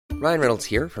Ryan Reynolds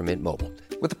here from Mint Mobile.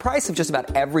 With the price of just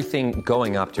about everything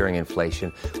going up during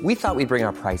inflation, we thought we'd bring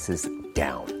our prices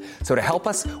down. So to help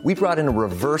us, we brought in a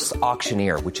reverse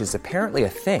auctioneer, which is apparently a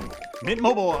thing. Mint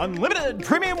Mobile Unlimited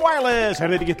Premium Wireless. How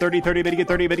to get 30, 30, bit to get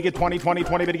 30, bit to get 20, 20,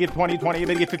 20, bit to get 20, 20,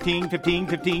 bit to get 15, 15,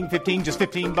 15, 15, just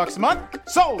 $15 a month?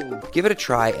 Sold! Give it a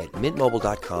try at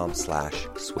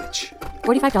mintmobile.com/switch.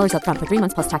 $45 up front for 3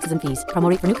 months plus taxes and fees. Promo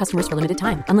rate for new customers for limited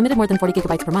time. Unlimited more than 40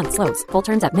 gigabytes per month. Slows full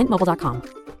terms at mintmobile.com.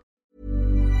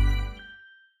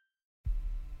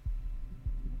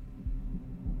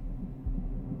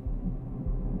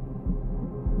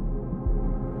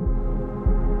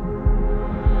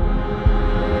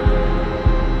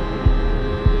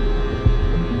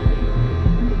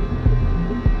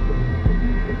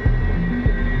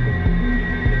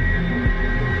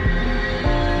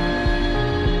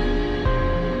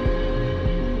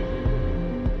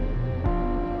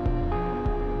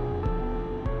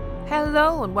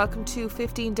 Hello and welcome to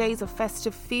 15 Days of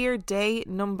Festive Fear, day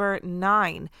number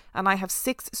 9. And I have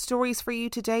 6 stories for you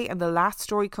today, and the last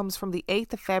story comes from the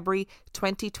 8th of February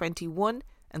 2021,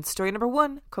 and story number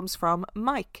 1 comes from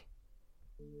Mike.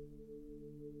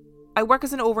 I work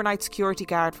as an overnight security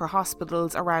guard for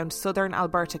hospitals around southern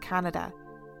Alberta, Canada,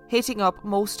 hitting up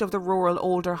most of the rural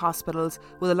older hospitals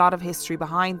with a lot of history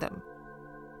behind them.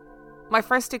 My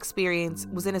first experience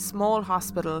was in a small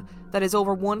hospital that is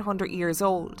over 100 years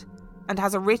old and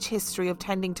has a rich history of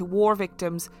tending to war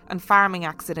victims and farming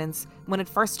accidents when it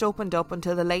first opened up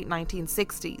until the late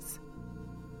 1960s.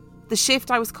 The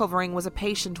shift I was covering was a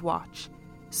patient watch,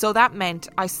 so that meant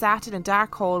I sat in a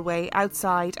dark hallway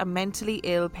outside a mentally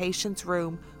ill patient's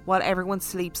room while everyone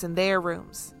sleeps in their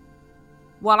rooms.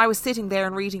 While I was sitting there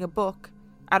and reading a book,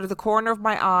 out of the corner of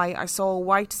my eye I saw a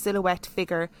white silhouette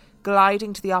figure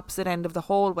gliding to the opposite end of the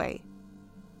hallway.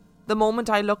 The moment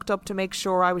I looked up to make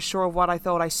sure I was sure of what I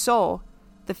thought I saw,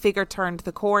 the figure turned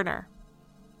the corner.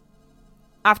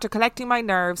 After collecting my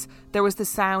nerves, there was the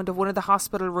sound of one of the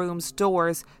hospital room's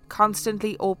doors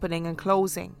constantly opening and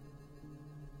closing.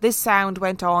 This sound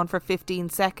went on for 15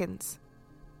 seconds.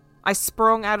 I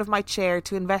sprung out of my chair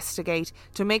to investigate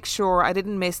to make sure I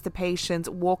didn't miss the patient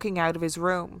walking out of his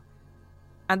room,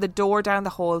 and the door down the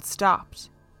hall stopped.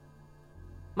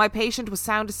 My patient was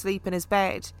sound asleep in his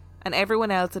bed, and everyone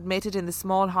else admitted in the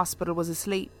small hospital was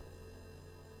asleep.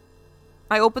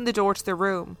 I opened the door to the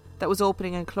room that was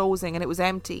opening and closing, and it was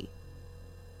empty.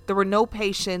 There were no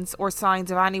patients or signs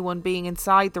of anyone being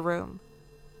inside the room.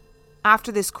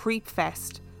 After this creep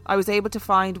fest, I was able to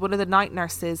find one of the night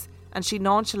nurses, and she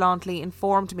nonchalantly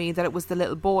informed me that it was the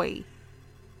little boy.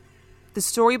 The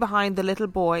story behind the little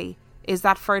boy is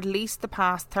that for at least the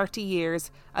past 30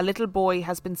 years, a little boy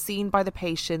has been seen by the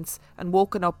patients and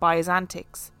woken up by his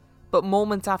antics. But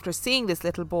moments after seeing this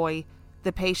little boy,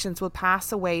 the patients will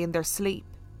pass away in their sleep.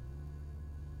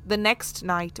 The next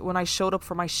night, when I showed up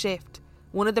for my shift,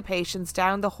 one of the patients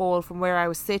down the hall from where I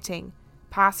was sitting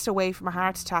passed away from a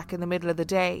heart attack in the middle of the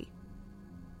day.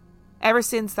 Ever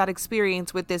since that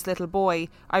experience with this little boy,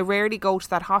 I rarely go to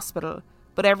that hospital,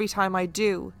 but every time I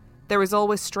do, there is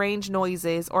always strange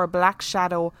noises or a black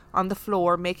shadow on the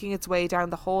floor making its way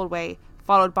down the hallway,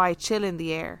 followed by a chill in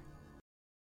the air.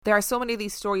 There are so many of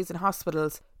these stories in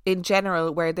hospitals in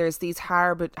general where there's these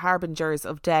harbingers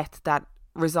of death that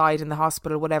reside in the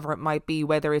hospital, whatever it might be,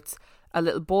 whether it's a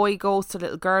little boy ghost, a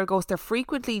little girl ghost. They're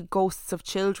frequently ghosts of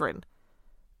children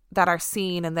that are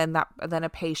seen, and then a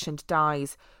patient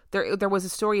dies. There was a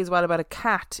story as well about a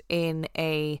cat in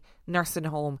a nursing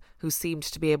home who seemed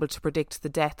to be able to predict the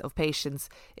death of patients,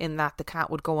 in that the cat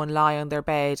would go and lie on their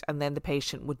bed and then the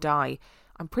patient would die.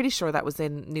 I'm pretty sure that was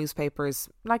in newspapers,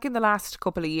 like in the last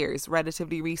couple of years,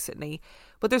 relatively recently.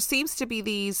 But there seems to be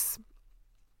these,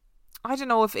 I don't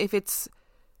know if it's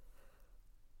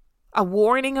a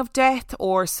warning of death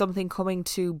or something coming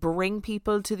to bring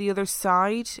people to the other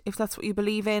side, if that's what you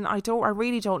believe in. I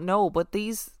really don't know. But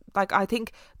I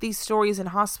think these stories in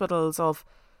hospitals of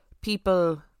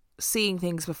people seeing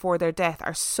things before their death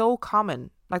are so common.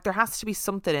 Like, there has to be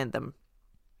something in them.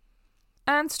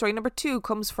 And story number 2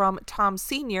 comes from Tom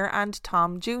Sr. and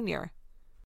Tom Jr.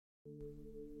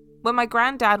 When my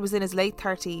granddad was in his late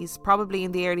 30s, probably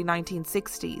in the early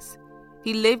 1960s,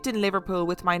 he lived in Liverpool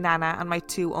with my nana and my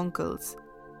 2 uncles.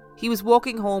 He was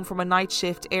walking home from a night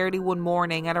shift early one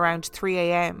morning at around 3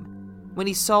 a.m. when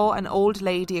he saw an old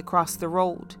lady across the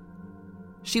road.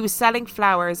 She was selling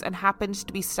flowers and happened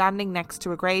to be standing next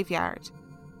to a graveyard.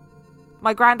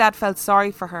 My granddad felt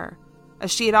sorry for her,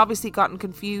 as she had obviously gotten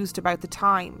confused about the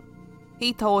time.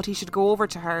 He thought he should go over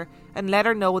to her and let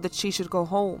her know that she should go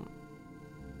home.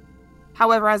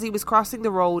 However, as he was crossing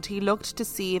the road, he looked to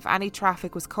see if any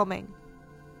traffic was coming.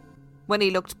 When he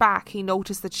looked back, he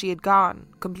noticed that she had gone,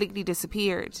 completely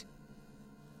disappeared.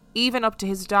 Even up to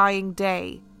his dying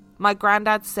day, my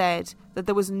granddad said that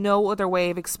there was no other way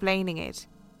of explaining it.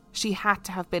 She had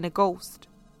to have been a ghost.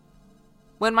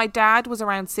 When my dad was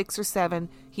around 6 or 7,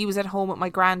 he was at home with my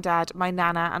granddad, my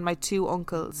nana and my 2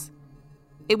 uncles.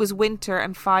 It was winter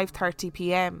and 5:30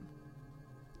 p.m.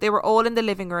 They were all in the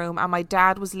living room and my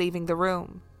dad was leaving the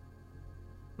room.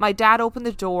 My dad opened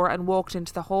the door and walked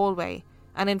into the hallway,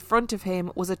 and in front of him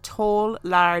was a tall,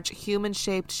 large,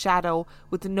 human-shaped shadow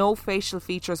with no facial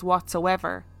features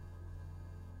whatsoever.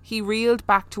 He reeled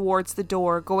back towards the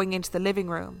door going into the living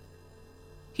room.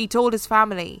 He told his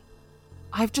family,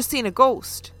 "I've just seen a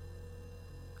ghost."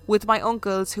 With my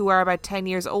uncles, who are about 10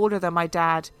 years older than my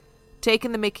dad,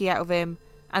 taking the mickey out of him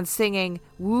and singing,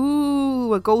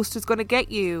 "Woo, a ghost is going to get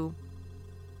you."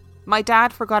 My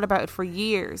dad forgot about it for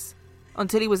years,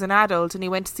 until he was an adult and he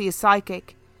went to see a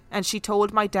psychic, and she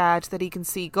told my dad that he can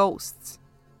see ghosts.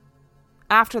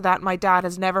 After that, my dad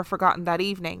has never forgotten that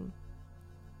evening.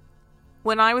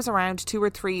 When I was around 2 or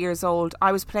 3 years old,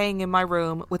 I was playing in my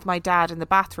room with my dad in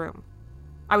the bathroom.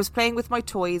 I was playing with my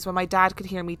toys when my dad could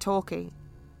hear me talking.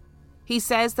 He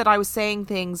says that I was saying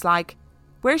things like,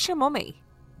 "Where's your mummy?"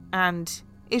 and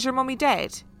 "Is your mummy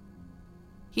dead?"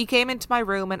 He came into my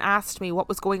room and asked me what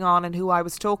was going on and who I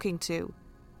was talking to.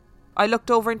 I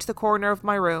looked over into the corner of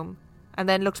my room and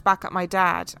then looked back at my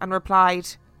dad and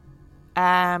replied,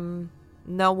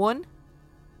 "No one?"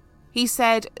 He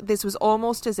said this was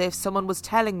almost as if someone was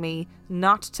telling me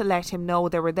not to let him know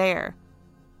they were there.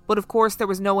 But of course there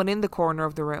was no one in the corner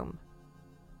of the room.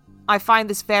 I find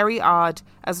this very odd,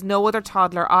 as no other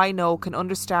toddler I know can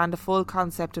understand the full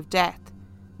concept of death,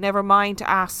 never mind to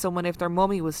ask someone if their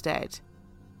mummy was dead.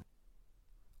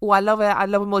 Oh, I love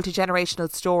a multi-generational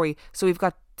story. So we've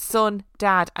got son,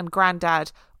 dad and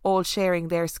granddad all sharing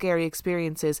their scary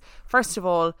experiences. First of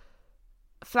all,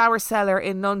 flower seller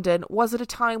in London, was it a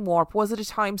time warp? Was it a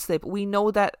time slip? We know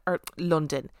that,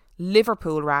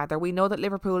 Liverpool rather, we know that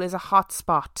Liverpool is a hot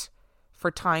spot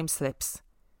for time slips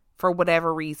for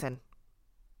whatever reason.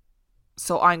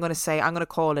 So I'm going to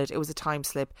call it was a time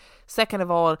slip. Second of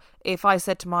all, if I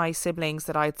said to my siblings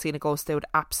that I'd seen a ghost, they would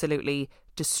absolutely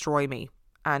destroy me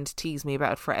and tease me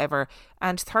about it forever.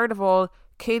 And third of all,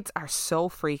 kids are so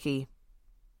freaky.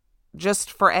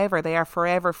 Just forever. They are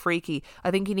forever freaky.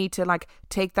 I think you need to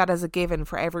take that as a given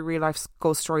for every Real Life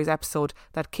Ghost Stories episode,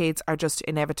 that kids are just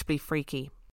inevitably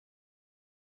freaky.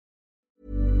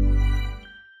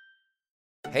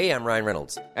 Hey, I'm Ryan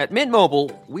Reynolds. At Mint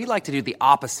Mobile, we like to do the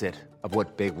opposite of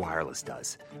what Big Wireless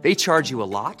does. They charge you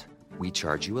a lot, we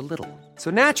charge you a little.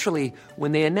 So naturally,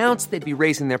 when they announced they'd be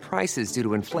raising their prices due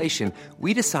to inflation,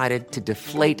 we decided to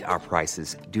deflate our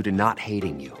prices due to not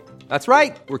hating you. That's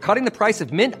right. We're cutting the price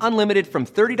of Mint Unlimited from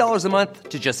 $30 a month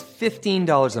to just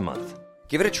 $15 a month.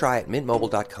 Give it a try at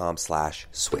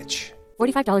mintmobile.com/switch.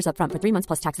 $45 up front for 3 months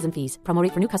plus taxes and fees. Promo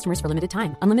rate for new customers for limited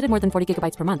time. Unlimited more than 40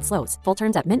 gigabytes per month. Slows full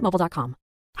terms at mintmobile.com.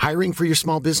 Hiring for your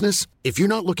small business? If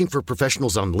you're not looking for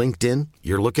professionals on LinkedIn,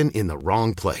 you're looking in the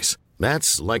wrong place.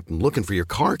 That's like looking for your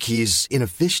car keys in a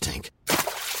fish tank.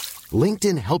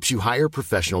 LinkedIn helps you hire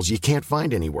professionals you can't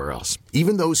find anywhere else,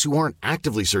 even those who aren't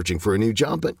actively searching for a new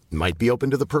job but might be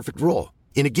open to the perfect role.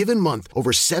 In a given month,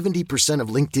 over 70%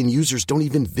 of LinkedIn users don't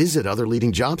even visit other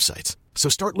leading job sites. So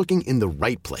start looking in the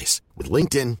right place. With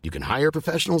LinkedIn, you can hire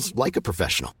professionals like a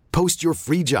professional. Post your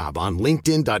free job on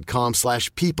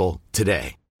linkedin.com/people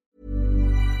today.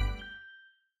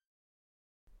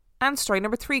 And story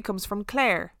number 3 comes from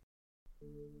Claire.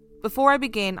 Before I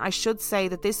begin, I should say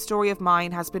that this story of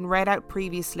mine has been read out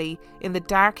previously in the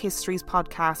Dark Histories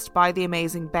podcast by the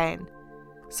amazing Ben.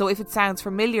 So if it sounds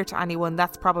familiar to anyone,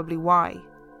 that's probably why.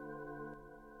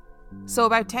 So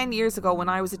about 10 years ago, when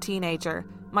I was a teenager,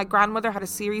 my grandmother had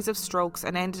a series of strokes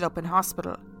and ended up in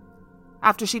hospital.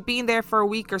 After she'd been there for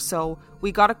a week or so,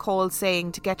 we got a call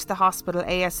saying to get to the hospital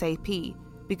ASAP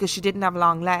because she didn't have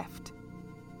long left.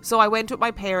 So I went with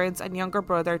my parents and younger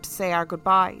brother to say our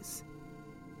goodbyes.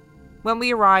 When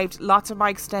we arrived, lots of my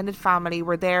extended family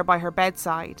were there by her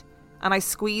bedside, and I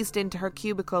squeezed into her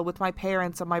cubicle with my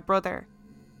parents and my brother.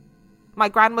 My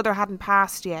grandmother hadn't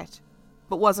passed yet,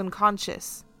 but was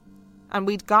unconscious, and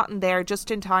we'd gotten there just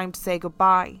in time to say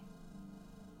goodbye.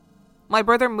 My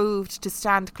brother moved to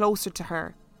stand closer to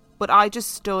her, but I just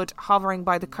stood hovering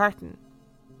by the curtain.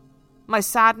 My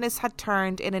sadness had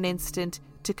turned in an instant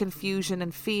to confusion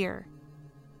and fear.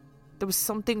 There was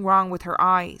something wrong with her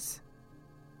eyes.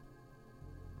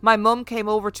 My mum came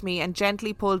over to me and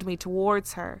gently pulled me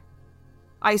towards her.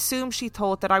 I assume she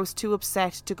thought that I was too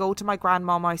upset to go to my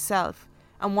grandma myself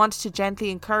and wanted to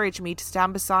gently encourage me to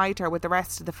stand beside her with the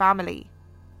rest of the family.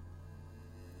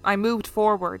 I moved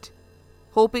forward,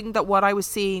 hoping that what I was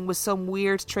seeing was some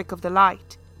weird trick of the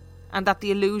light, and that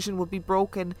the illusion would be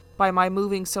broken by my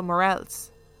moving somewhere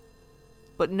else.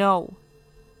 But no.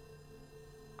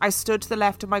 I stood to the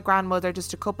left of my grandmother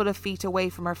just a couple of feet away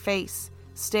from her face,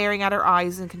 staring at her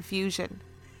eyes in confusion.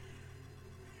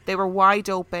 They were wide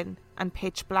open and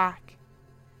pitch black.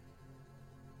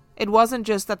 It wasn't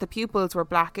just that the pupils were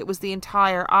black, it was the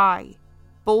entire eye,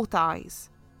 both eyes.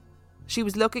 She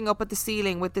was looking up at the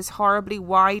ceiling with this horribly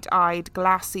wide-eyed,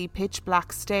 glassy,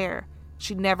 pitch-black stare.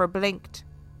 She never blinked.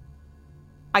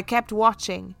 I kept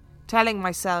watching, telling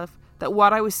myself that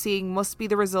what I was seeing must be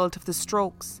the result of the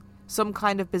strokes, some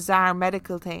kind of bizarre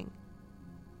medical thing.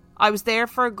 I was there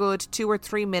for a good 2 or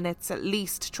 3 minutes at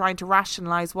least, trying to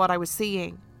rationalise what I was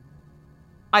seeing.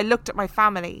 I looked at my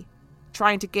family,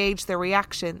 trying to gauge their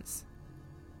reactions.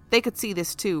 They could see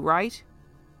this too, right?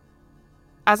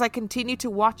 As I continued to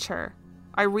watch her,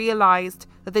 I realised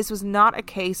that this was not a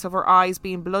case of her eyes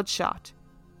being bloodshot.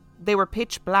 They were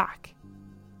pitch black.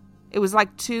 It was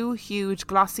like 2 huge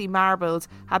glossy marbles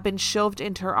had been shoved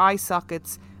into her eye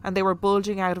sockets and they were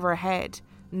bulging out of her head.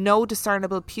 No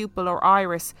discernible pupil or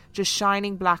iris, just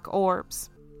shining black orbs.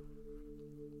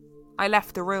 I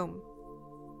left the room.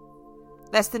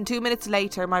 Less than 2 minutes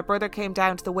later, my brother came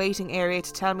down to the waiting area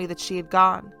to tell me that she had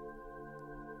gone.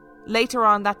 Later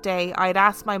on that day, I had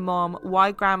asked my mum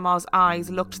why Grandma's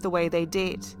eyes looked the way they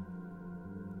did.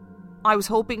 I was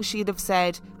hoping she'd have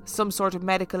said some sort of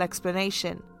medical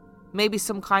explanation, maybe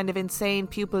some kind of insane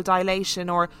pupil dilation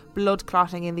or blood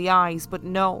clotting in the eyes, but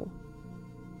no.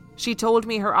 She told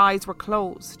me her eyes were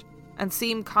closed and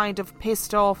seemed kind of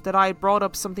pissed off that I had brought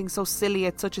up something so silly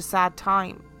at such a sad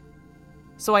time.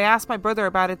 So I asked my brother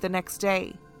about it the next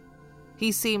day.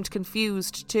 He seemed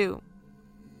confused too.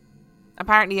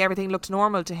 Apparently everything looked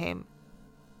normal to him.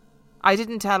 I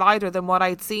didn't tell either of them what I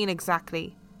had seen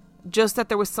exactly, just that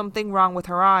there was something wrong with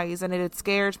her eyes and it had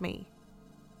scared me.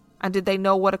 And did they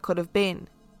know what it could have been?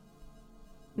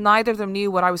 Neither of them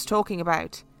knew what I was talking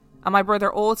about, and my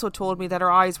brother also told me that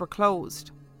her eyes were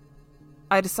closed.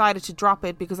 I decided to drop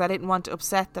it because I didn't want to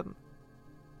upset them.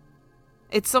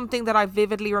 It's something that I've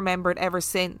vividly remembered ever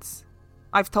since.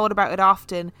 I've thought about it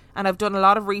often, and I've done a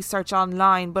lot of research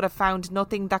online, but I've found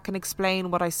nothing that can explain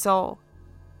what I saw.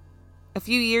 A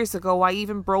few years ago, I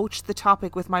even broached the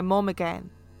topic with my mum again.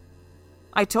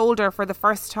 I told her for the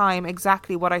first time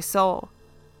exactly what I saw.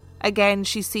 Again,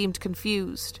 she seemed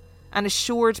confused, and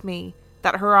assured me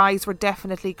that her eyes were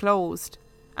definitely closed,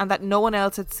 and that no one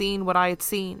else had seen what I had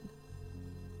seen.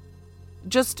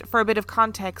 Just for a bit of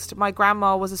context, my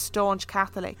grandma was a staunch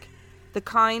Catholic, the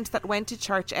kind that went to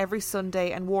church every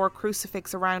Sunday and wore a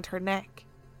crucifix around her neck.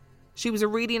 She was a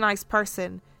really nice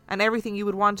person and everything you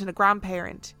would want in a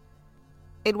grandparent.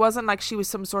 It wasn't like she was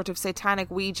some sort of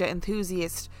satanic Ouija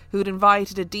enthusiast who'd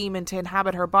invited a demon to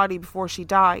inhabit her body before she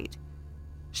died.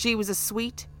 She was a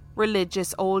sweet,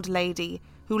 religious old lady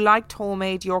who liked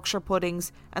homemade Yorkshire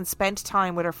puddings and spent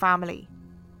time with her family.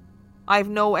 I have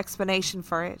no explanation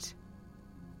for it.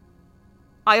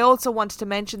 I also wanted to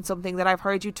mention something that I've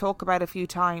heard you talk about a few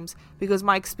times because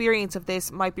my experience of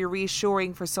this might be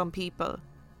reassuring for some people.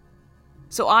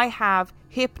 So I have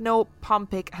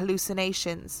hypnopompic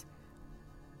hallucinations,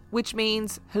 which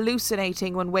means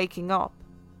hallucinating when waking up.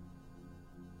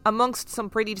 Amongst some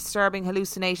pretty disturbing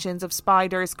hallucinations of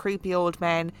spiders, creepy old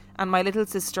men, and my little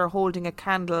sister holding a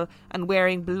candle and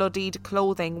wearing bloodied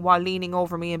clothing while leaning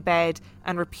over me in bed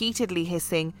and repeatedly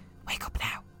hissing, "Wake up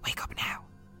now, wake up now."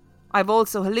 I've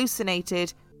also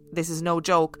hallucinated, this is no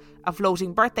joke, a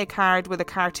floating birthday card with a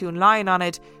cartoon lion on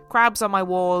it, crabs on my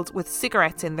walls with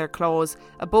cigarettes in their claws,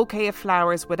 a bouquet of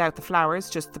flowers without the flowers,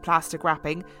 just the plastic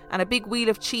wrapping, and a big wheel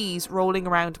of cheese rolling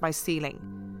around my ceiling.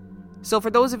 So for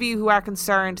those of you who are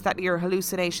concerned that your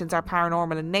hallucinations are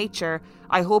paranormal in nature,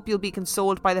 I hope you'll be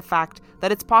consoled by the fact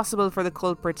that it's possible for the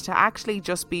culprit to actually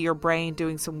just be your brain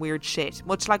doing some weird shit,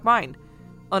 much like mine.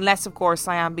 Unless, of course,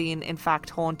 I am being, in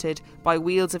fact, haunted by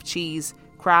wheels of cheese,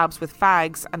 crabs with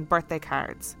fags, and birthday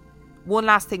cards. One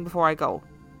last thing before I go.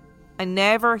 I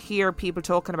never hear people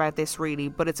talking about this really,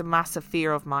 but it's a massive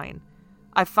fear of mine.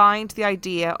 I find the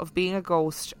idea of being a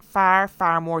ghost far,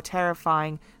 far more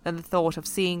terrifying than the thought of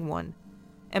seeing one.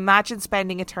 Imagine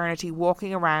spending eternity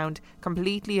walking around,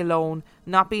 completely alone,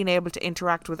 not being able to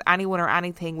interact with anyone or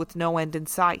anything with no end in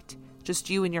sight. Just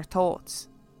you and your thoughts.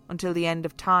 Until the end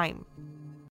of time.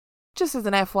 Just as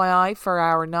an FYI for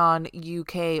our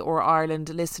non-UK or Ireland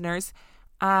listeners,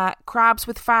 crabs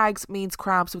with fags means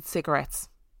crabs with cigarettes.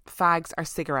 Fags are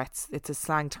cigarettes. It's a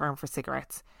slang term for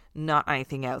cigarettes. Not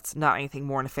anything else. Not anything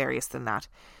more nefarious than that.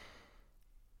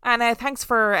 And thanks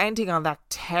for ending on that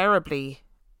terribly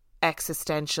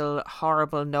existential,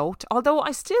 horrible note. Although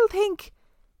I still think,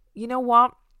 you know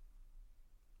what?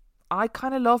 I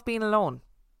kind of love being alone.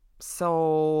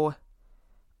 So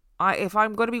if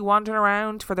I'm going to be wandering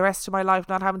around for the rest of my life,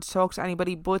 not having to talk to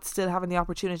anybody, but still having the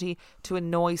opportunity to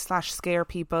annoy/scare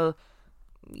people,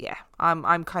 yeah,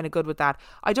 I'm kind of good with that.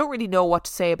 I don't really know what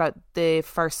to say about the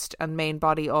first and main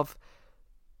body of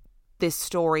this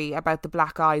story about the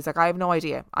black eyes. Like, I have no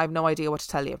idea. I have no idea what to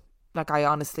tell you. Like, I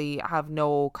honestly have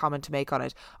no comment to make on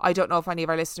it. I don't know if any of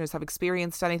our listeners have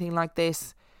experienced anything like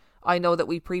this. I know that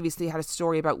we previously had a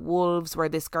story about wolves, where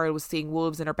this girl was seeing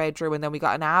wolves in her bedroom, and then we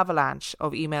got an avalanche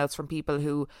of emails from people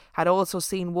who had also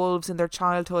seen wolves in their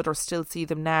childhood or still see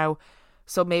them now.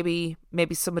 So maybe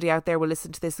somebody out there will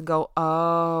listen to this and go,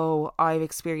 oh, I've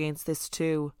experienced this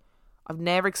too. I've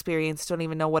never experienced, don't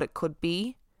even know what it could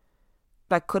be.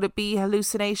 Like, could it be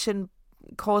hallucination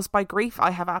caused by grief?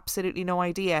 I have absolutely no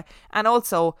idea. And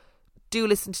also, do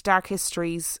listen to Dark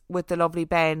Histories with the lovely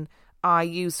Ben. I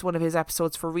used one of his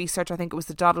episodes for research. I think it was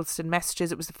the Doddleston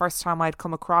Messages. It was the first time I'd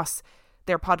come across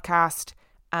their podcast.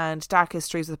 And Dark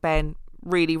Histories with Ben,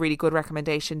 really, really good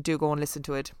recommendation. Do go and listen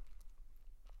to it.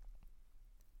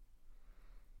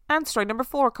 And story number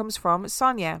 4 comes from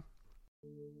Sonia.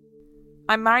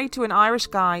 I'm married to an Irish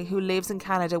guy who lives in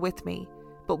Canada with me,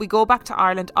 but we go back to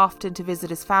Ireland often to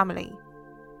visit his family.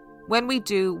 When we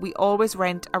do, we always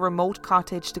rent a remote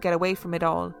cottage to get away from it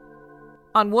all.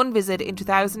 On one visit in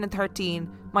 2013,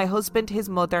 my husband, his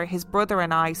mother, his brother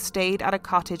and I stayed at a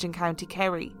cottage in County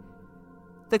Kerry.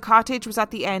 The cottage was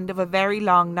at the end of a very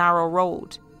long, narrow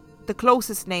road. The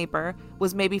closest neighbour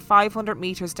was maybe 500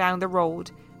 metres down the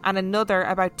road and another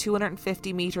about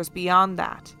 250 metres beyond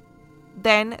that.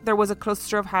 Then there was a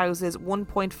cluster of houses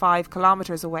 1.5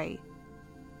 kilometres away.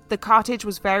 The cottage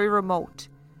was very remote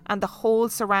and the whole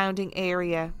surrounding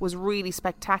area was really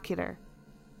spectacular.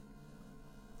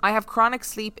 I have chronic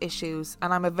sleep issues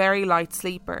and I'm a very light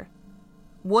sleeper.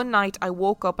 One night I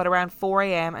woke up at around 4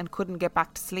 a.m. and couldn't get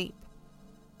back to sleep.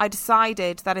 I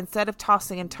decided that instead of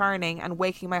tossing and turning and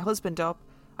waking my husband up,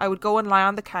 I would go and lie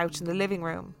on the couch in the living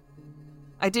room.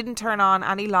 I didn't turn on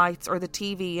any lights or the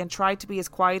TV and tried to be as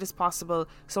quiet as possible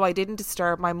so I didn't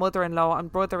disturb my mother-in-law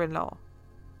and brother-in-law.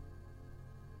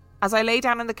 As I lay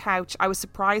down on the couch, I was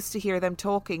surprised to hear them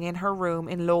talking in her room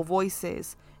in low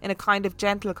voices, in a kind of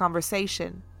gentle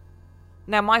conversation.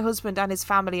 Now, my husband and his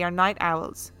family are night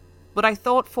owls, but I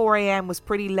thought 4 a.m. was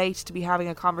pretty late to be having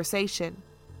a conversation.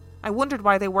 I wondered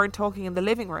why they weren't talking in the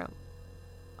living room.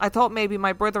 I thought maybe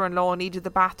my brother-in-law needed the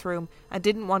bathroom and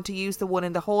didn't want to use the one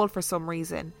in the hall for some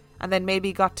reason, and then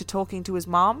maybe got to talking to his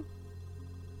mom.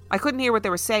 I couldn't hear what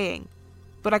they were saying,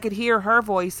 but I could hear her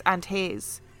voice and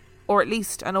his, or at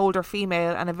least an older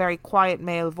female and a very quiet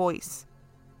male voice.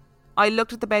 I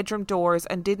looked at the bedroom doors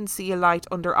and didn't see a light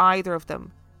under either of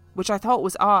them, which I thought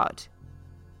was odd.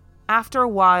 After a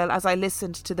while, as I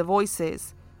listened to the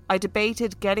voices, I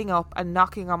debated getting up and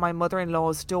knocking on my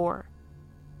mother-in-law's door.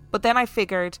 But then I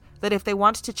figured that if they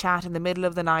wanted to chat in the middle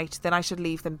of the night, then I should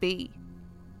leave them be.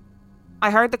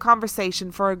 I heard the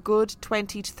conversation for a good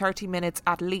 20 to 30 minutes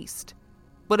at least,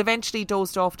 but eventually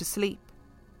dozed off to sleep.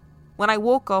 When I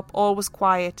woke up, all was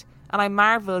quiet, and I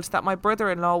marvelled that my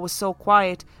brother-in-law was so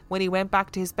quiet when he went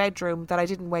back to his bedroom that I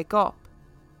didn't wake up.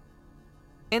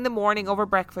 In the morning over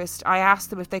breakfast, I asked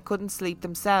them if they couldn't sleep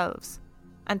themselves,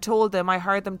 and told them I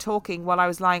heard them talking while I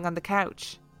was lying on the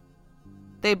couch.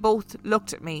 They both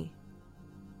looked at me,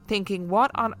 thinking, what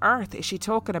on earth is she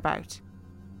talking about?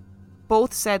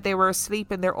 Both said they were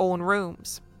asleep in their own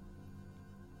rooms.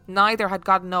 Neither had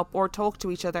gotten up or talked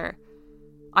to each other.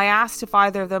 I asked if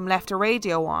either of them left a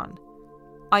radio on.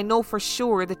 I know for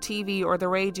sure the TV or the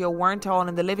radio weren't on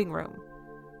in the living room.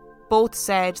 Both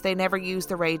said they never used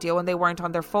the radio and they weren't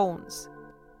on their phones.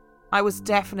 I was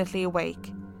definitely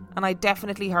awake, and I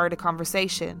definitely heard a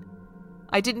conversation.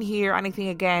 I didn't hear anything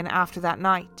again after that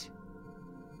night.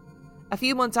 A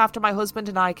few months after my husband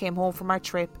and I came home from our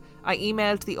trip, I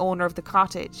emailed the owner of the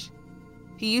cottage.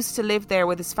 He used to live there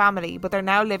with his family, but they're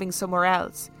now living somewhere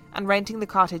else and renting the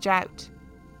cottage out.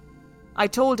 I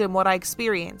told him what I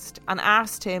experienced and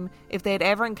asked him if they had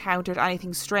ever encountered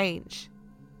anything strange.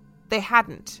 They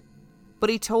hadn't, but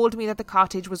he told me that the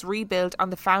cottage was rebuilt on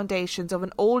the foundations of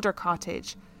an older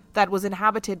cottage that was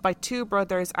inhabited by 2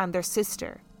 brothers and their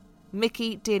sister,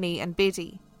 Mickey, Dinny and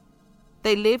Biddy.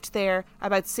 They lived there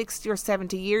about 60 or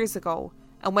 70 years ago,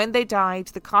 and when they died,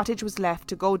 the cottage was left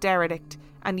to go derelict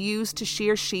and used to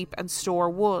shear sheep and store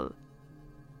wool.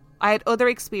 I had other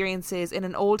experiences in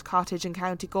an old cottage in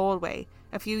County Galway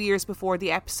a few years before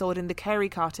the episode in the Kerry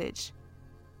cottage.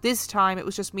 This time it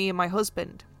was just me and my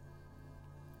husband.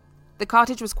 The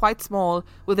cottage was quite small,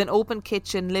 with an open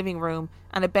kitchen, living room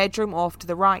and a bedroom off to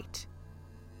the right.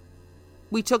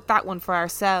 We took that one for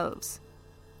ourselves.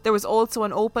 There was also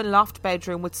an open loft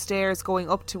bedroom with stairs going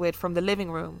up to it from the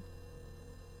living room.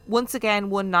 Once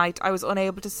again one night I was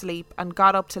unable to sleep and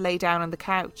got up to lay down on the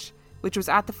couch, which was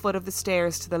at the foot of the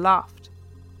stairs to the loft.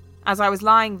 As I was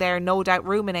lying there, no doubt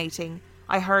ruminating,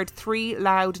 I heard 3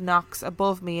 loud knocks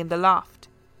above me in the loft,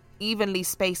 evenly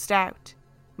spaced out,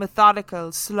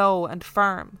 methodical, slow and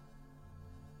firm.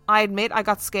 I admit I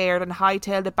got scared and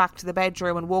hightailed it back to the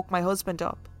bedroom and woke my husband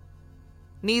up.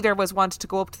 Neither of us wanted to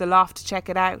go up to the loft to check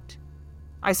it out.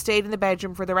 I stayed in the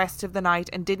bedroom for the rest of the night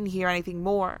and didn't hear anything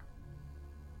more.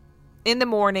 In the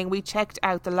morning we checked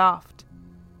out the loft.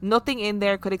 Nothing in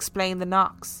there could explain the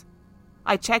knocks.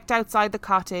 I checked outside the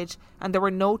cottage and there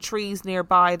were no trees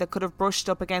nearby that could have brushed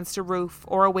up against a roof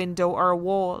or a window or a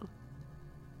wall.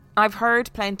 I've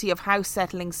heard plenty of house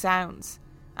settling sounds,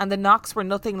 and the knocks were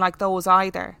nothing like those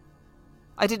either.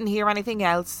 I didn't hear anything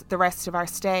else the rest of our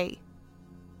stay.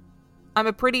 I'm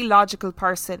a pretty logical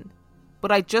person,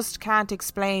 but I just can't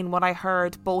explain what I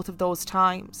heard both of those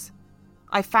times.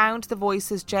 I found the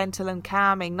voices gentle and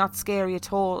calming, not scary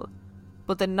at all,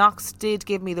 but the knocks did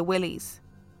give me the willies.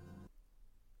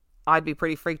 I'd be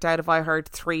pretty freaked out if I heard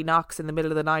 3 knocks in the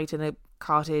middle of the night in a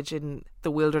cottage in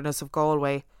the wilderness of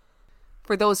Galway.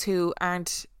 For those who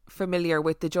aren't familiar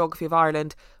with the geography of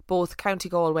Ireland, both County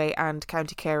Galway and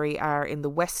County Kerry are in the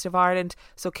west of Ireland.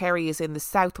 So Kerry is in the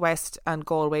southwest and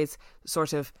Galway's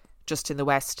sort of just in the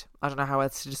west. I don't know how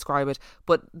else to describe it.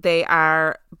 But they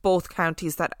are both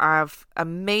counties that have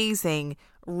amazing,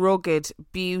 rugged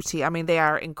beauty. I mean, they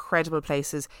are incredible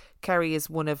places. Kerry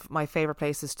is one of my favourite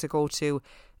places to go to,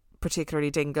 particularly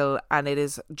Dingle, and it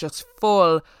is just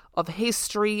full of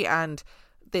history and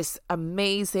this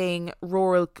amazing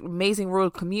rural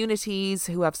communities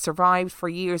who have survived for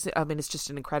years. I mean, it's just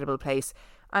an incredible place,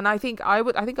 and I think I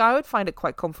would find it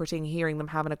quite comforting hearing them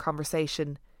having a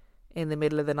conversation in the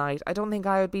middle of the night. I don't think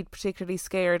I would be particularly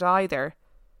scared either,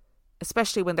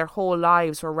 especially when their whole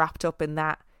lives were wrapped up in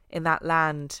that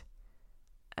land,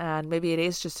 and maybe it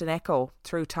is just an echo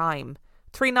through time.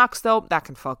 3 knocks though, that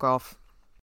can fuck off.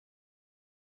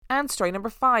 And story number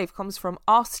 5 comes from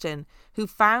Austin, who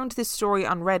found this story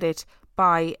on Reddit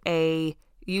by a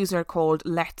user called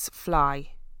Let's Fly.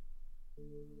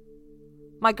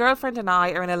 My girlfriend and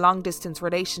I are in a long-distance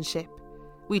relationship.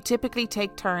 We typically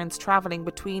take turns travelling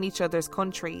between each other's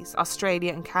countries,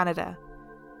 Australia and Canada.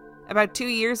 About 2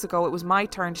 years ago, it was my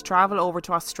turn to travel over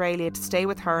to Australia to stay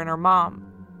with her and her mom.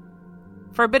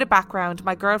 For a bit of background,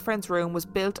 my girlfriend's room was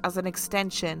built as an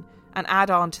extension and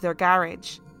add-on to their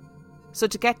garage. So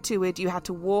to get to it, you had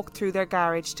to walk through their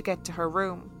garage to get to her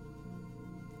room.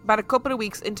 About a couple of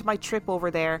weeks into my trip over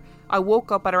there, I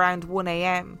woke up at around 1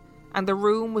 a.m. and the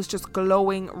room was just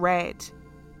glowing red.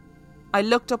 I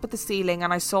looked up at the ceiling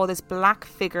and I saw this black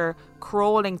figure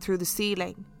crawling through the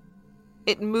ceiling.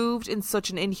 It moved in such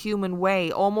an inhuman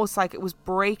way, almost like it was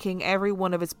breaking every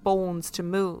one of its bones to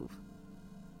move.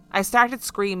 I started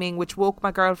screaming, which woke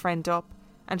my girlfriend up,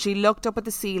 and she looked up at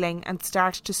the ceiling and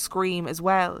started to scream as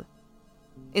well.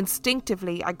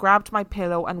 Instinctively, I grabbed my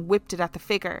pillow and whipped it at the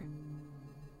figure.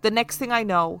 The next thing I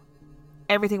know,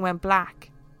 everything went black,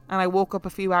 and I woke up a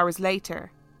few hours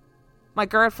later. My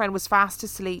girlfriend was fast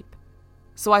asleep,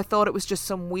 so I thought it was just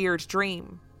some weird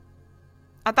dream.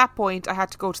 At that point, I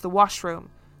had to go to the washroom,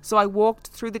 so I walked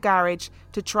through the garage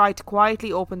to try to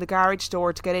quietly open the garage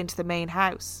door to get into the main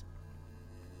house.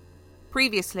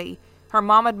 Previously, her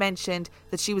mom had mentioned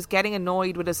that she was getting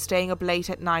annoyed with us staying up late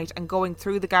at night and going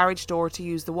through the garage door to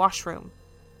use the washroom.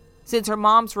 Since her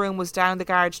mom's room was down the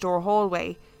garage door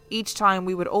hallway, each time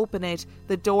we would open it,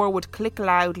 the door would click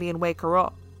loudly and wake her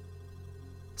up.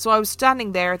 So I was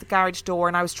standing there at the garage door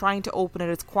and I was trying to open it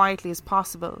as quietly as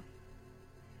possible.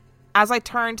 As I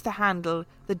turned the handle,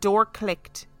 the door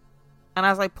clicked, and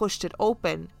as I pushed it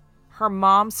open, her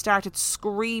mom started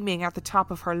screaming at the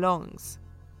top of her lungs.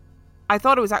 I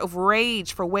thought it was out of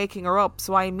rage for waking her up,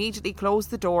 so I immediately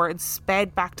closed the door and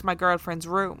sped back to my girlfriend's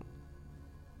room.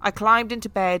 I climbed into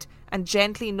bed and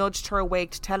gently nudged her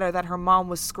awake to tell her that her mom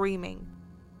was screaming.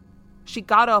 She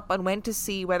got up and went to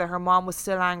see whether her mom was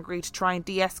still angry to try and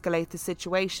de-escalate the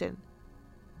situation.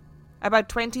 About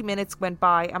 20 minutes went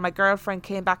by and my girlfriend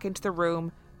came back into the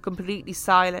room, completely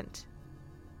silent.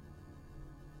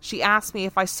 She asked me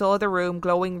if I saw the room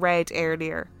glowing red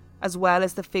earlier, as well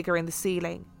as the figure in the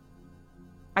ceiling.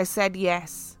 I said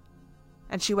yes,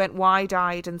 and she went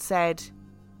wide-eyed and said,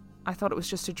 "I thought it was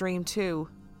just a dream too."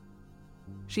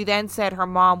 She then said her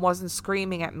mom wasn't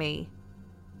screaming at me.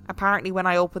 Apparently when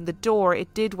I opened the door,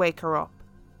 it did wake her up,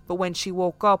 but when she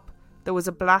woke up, there was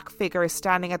a black figure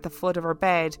standing at the foot of her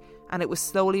bed and it was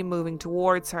slowly moving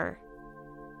towards her.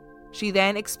 She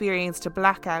then experienced a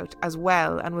blackout as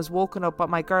well and was woken up by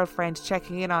my girlfriend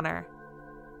checking in on her.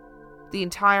 The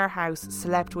entire house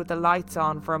slept with the lights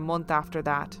on for a month after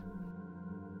that.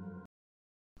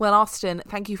 Well, Austin,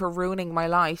 thank you for ruining my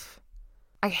life.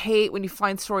 I hate when you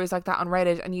find stories like that on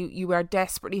Reddit and you are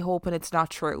desperately hoping it's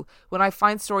not true. When I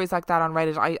find stories like that on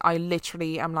Reddit, I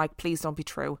literally am like, please don't be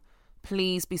true.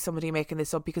 Please be somebody making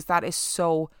this up, because that is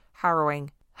so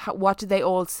harrowing. What did they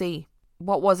all see?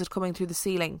 What was it coming through the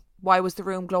ceiling? Why was the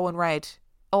room glowing red?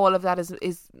 All of that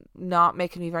is not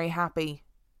making me very happy.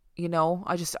 You know,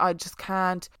 I just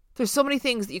can't. There's so many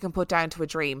things that you can put down to a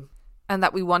dream and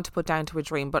that we want to put down to a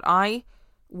dream. But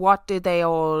what did they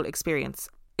all experience?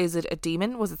 Is it a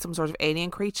demon? Was it some sort of alien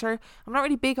creature? I'm not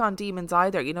really big on demons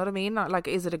either, you know what I mean? Like,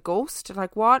 is it a ghost?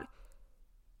 Like, what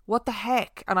the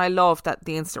heck? And I love that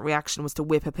the instant reaction was to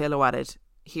whip a pillow at it.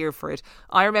 Here for it.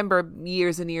 I remember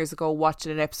years and years ago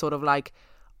watching an episode of, like,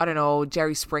 I don't know,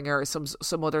 Jerry Springer or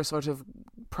some other sort of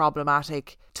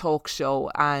problematic talk show,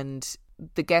 and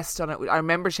the guest on it, I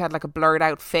remember she had like a blurred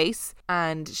out face,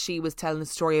 and she was telling a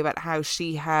story about how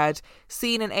she had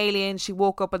seen an alien. She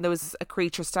woke up and there was a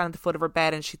creature standing at the foot of her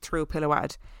bed and she threw a pillow at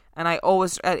it. And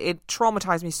it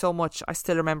traumatized me so much, I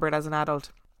still remember it as an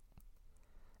adult.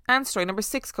 And story number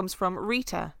 6 comes from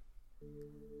Rita.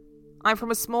 I'm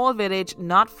from a small village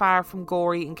not far from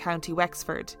Gorey in County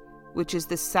Wexford, which is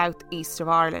the southeast of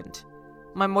Ireland.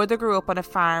 My mother grew up on a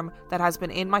farm that has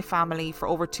been in my family for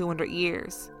over 200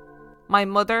 years. My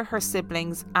mother, her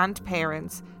siblings and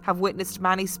parents have witnessed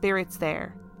many spirits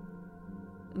there.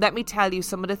 Let me tell you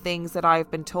some of the things that I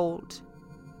have been told.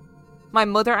 My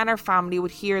mother and her family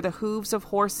would hear the hooves of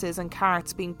horses and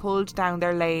carts being pulled down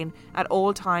their lane at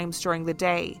all times during the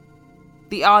day.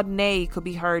 The odd neigh could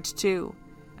be heard too,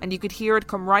 and you could hear it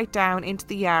come right down into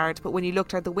the yard, but when you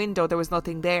looked out the window there was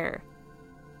nothing there.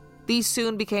 These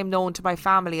soon became known to my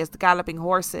family as the galloping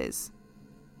horses.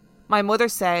 My mother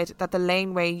said that the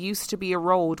laneway used to be a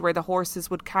road where the horses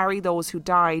would carry those who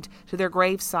died to their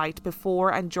gravesite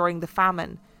before and during the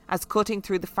famine, as cutting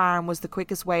through the farm was the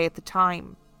quickest way at the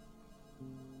time.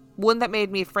 One that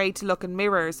made me afraid to look in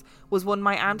mirrors was one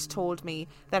my aunt told me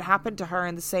that happened to her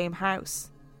in the same house.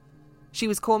 She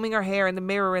was combing her hair in the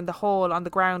mirror in the hall on the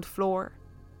ground floor.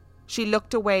 She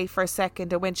looked away for a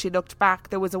second, and when she looked back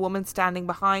there was a woman standing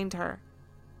behind her.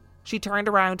 She turned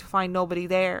around to find nobody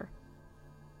there.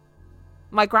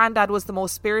 My granddad was the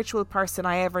most spiritual person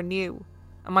I ever knew,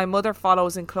 and my mother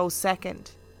follows in close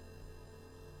second.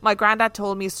 My granddad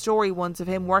told me a story once of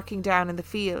him working down in the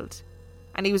field,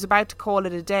 and he was about to call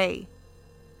it a day.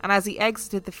 And as he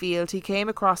exited the field, he came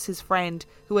across his friend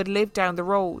who had lived down the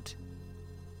road.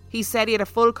 He said he had a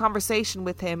full conversation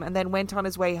with him and then went on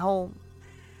his way home.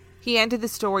 He ended the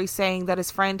story saying that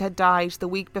his friend had died the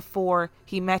week before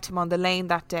he met him on the lane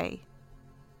that day.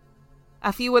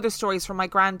 A few other stories from my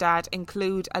granddad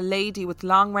include a lady with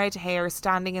long red hair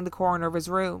standing in the corner of his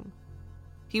room.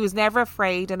 He was never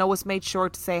afraid and always made sure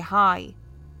to say hi.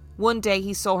 One day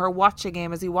he saw her watching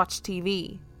him as he watched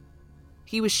TV.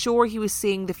 He was sure he was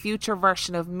seeing the future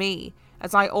version of me,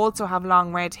 as I also have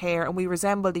long red hair and we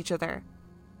resembled each other.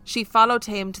 She followed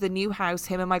him to the new house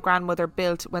him and my grandmother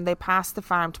built when they passed the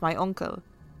farm to my uncle.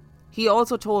 He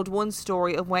also told one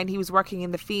story of when he was working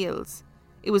in the fields.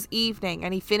 It was evening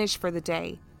and he finished for the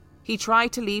day. He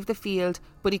tried to leave the field,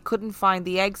 but he couldn't find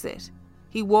the exit.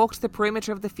 He walked the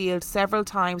perimeter of the field several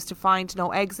times to find no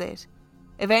exit.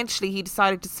 Eventually he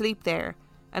decided to sleep there,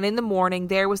 and in the morning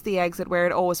there was the exit where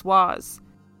it always was,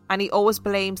 and he always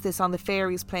blames this on the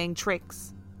fairies playing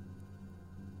tricks.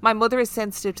 My mother is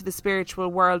sensitive to the spiritual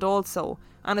world also,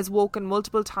 and has woken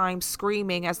multiple times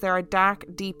screaming as there are dark,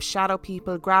 deep shadow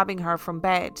people grabbing her from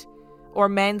bed, or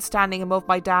men standing above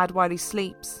my dad while he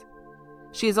sleeps.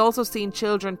 She has also seen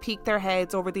children peek their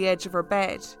heads over the edge of her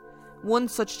bed. One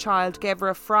such child gave her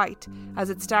a fright as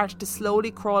it started to slowly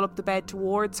crawl up the bed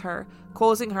towards her,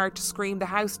 causing her to scream the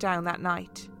house down that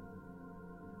night.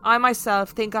 I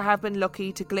myself think I have been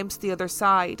lucky to glimpse the other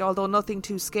side, although nothing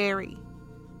too scary.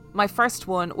 My first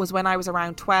one was when I was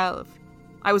around 12.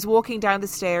 I was walking down the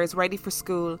stairs ready for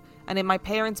school, and in my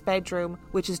parents' bedroom,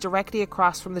 which is directly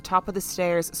across from the top of the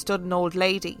stairs, stood an old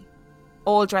lady,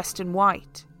 all dressed in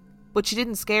white. But she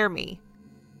didn't scare me.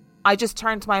 I just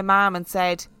turned to my mum and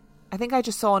said, "I think I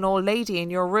just saw an old lady in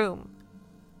your room."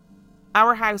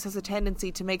 Our house has a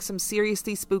tendency to make some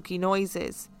seriously spooky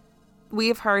noises. We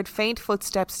have heard faint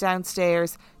footsteps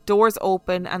downstairs, doors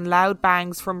open and loud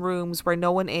bangs from rooms where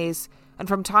no one is, and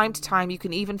from time to time you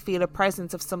can even feel a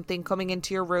presence of something coming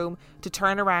into your room to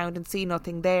turn around and see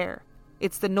nothing there.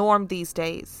 It's the norm these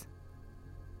days.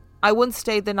 I once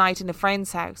stayed the night in a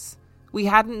friend's house. We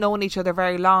hadn't known each other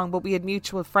very long, but we had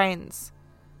mutual friends.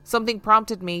 Something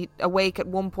prompted me awake at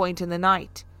one point in the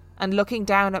night, and looking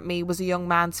down at me was a young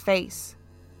man's face.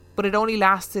 But it only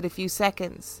lasted a few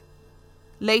seconds.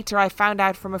 Later I found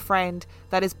out from a friend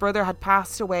that his brother had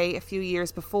passed away a few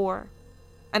years before.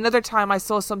 Another time I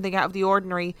saw something out of the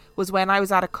ordinary was when I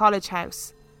was at a college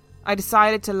house. I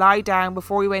decided to lie down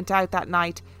before we went out that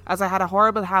night, as I had a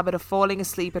horrible habit of falling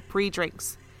asleep at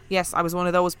pre-drinks. Yes, I was one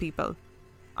of those people.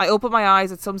 I opened my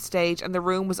eyes at some stage and the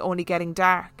room was only getting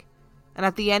dark. And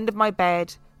at the end of my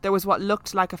bed, there was what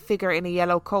looked like a figure in a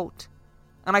yellow coat.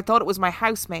 And I thought it was my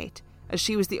housemate, as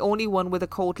she was the only one with a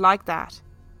coat like that.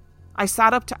 I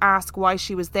sat up to ask why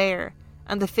she was there,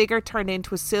 and the figure turned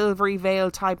into a silvery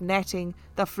veil type netting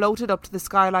that floated up to the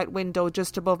skylight window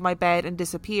just above my bed and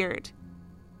disappeared.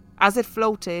 As it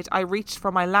floated, I reached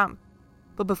for my lamp,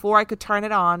 but before I could turn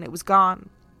it on, it was gone.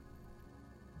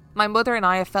 My mother and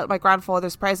I have felt my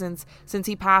grandfather's presence since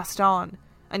he passed on,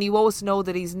 and you always know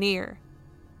that he's near.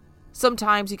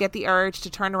 Sometimes you get the urge to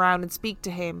turn around and speak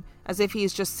to him as if he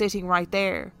is just sitting right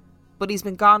there, but he's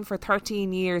been gone for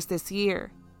 13 years this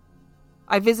year.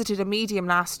 I visited a medium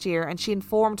last year and she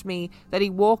informed me that he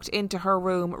walked into her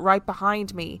room right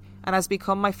behind me and has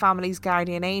become my family's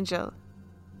guardian angel.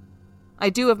 I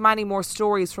do have many more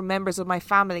stories from members of my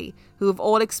family who have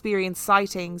all experienced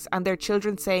sightings and their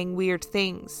children saying weird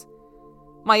things.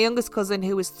 My youngest cousin,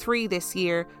 who is 3 this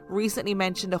year, recently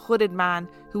mentioned a hooded man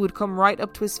who would come right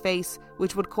up to his face,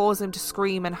 which would cause him to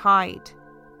scream and hide.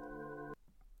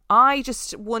 I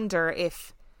just wonder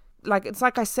if, it's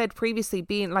like I said previously,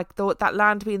 being that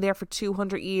land being there for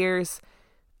 200 years,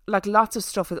 lots of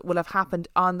stuff will have happened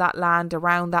on that land,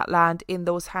 around that land, in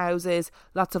those houses,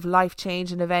 lots of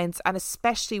life-changing events, and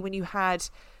especially when you had,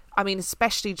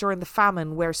 especially during the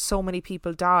famine where so many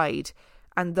people died,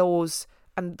 and those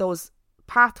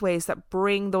pathways that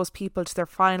bring those people to their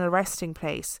final resting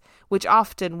place, which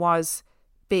often was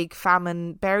big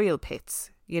famine burial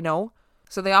pits,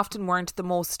 So they often weren't the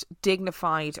most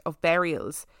dignified of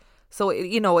burials. So,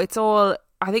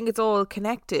 I think it's all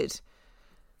connected.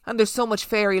 And there's so much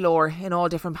fairy lore in all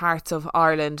different parts of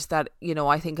Ireland that,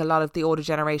 I think a lot of the older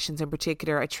generations in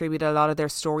particular attribute a lot of their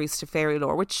stories to fairy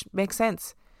lore, which makes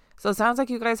sense. So it sounds like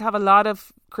you guys have a lot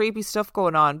of creepy stuff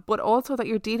going on, but also that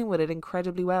you're dealing with it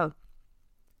incredibly well.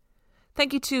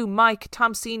 Thank you to Mike,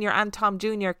 Tom Sr. and Tom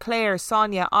Jr., Claire,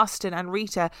 Sonia, Austin and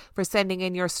Rita for sending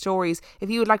in your stories. If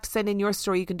you would like to send in your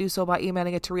story, you can do so by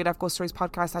emailing it to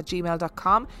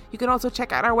reallifeghoststoriespodcast@gmail.com. You can also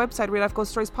check out our website,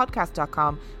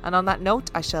 reallifeghoststoriespodcast.com. And on that note,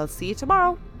 I shall see you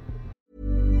tomorrow.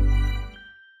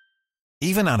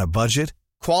 Even on a budget,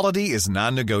 quality is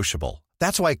non-negotiable.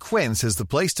 That's why Quince is the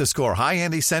place to score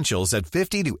high-end essentials at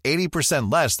 50 to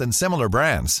 80% less than similar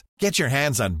brands. Get your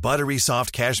hands on buttery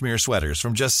soft cashmere sweaters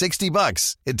from just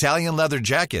 $60, Italian leather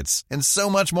jackets, and so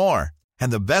much more.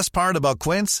 And the best part about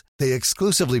Quince, they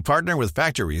exclusively partner with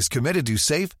factories committed to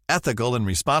safe, ethical, and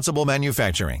responsible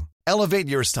manufacturing. Elevate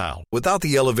your style without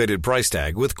the elevated price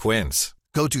tag with Quince.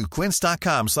 Go to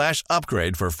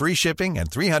quince.com/upgrade for free shipping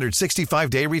and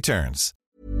 365-day returns.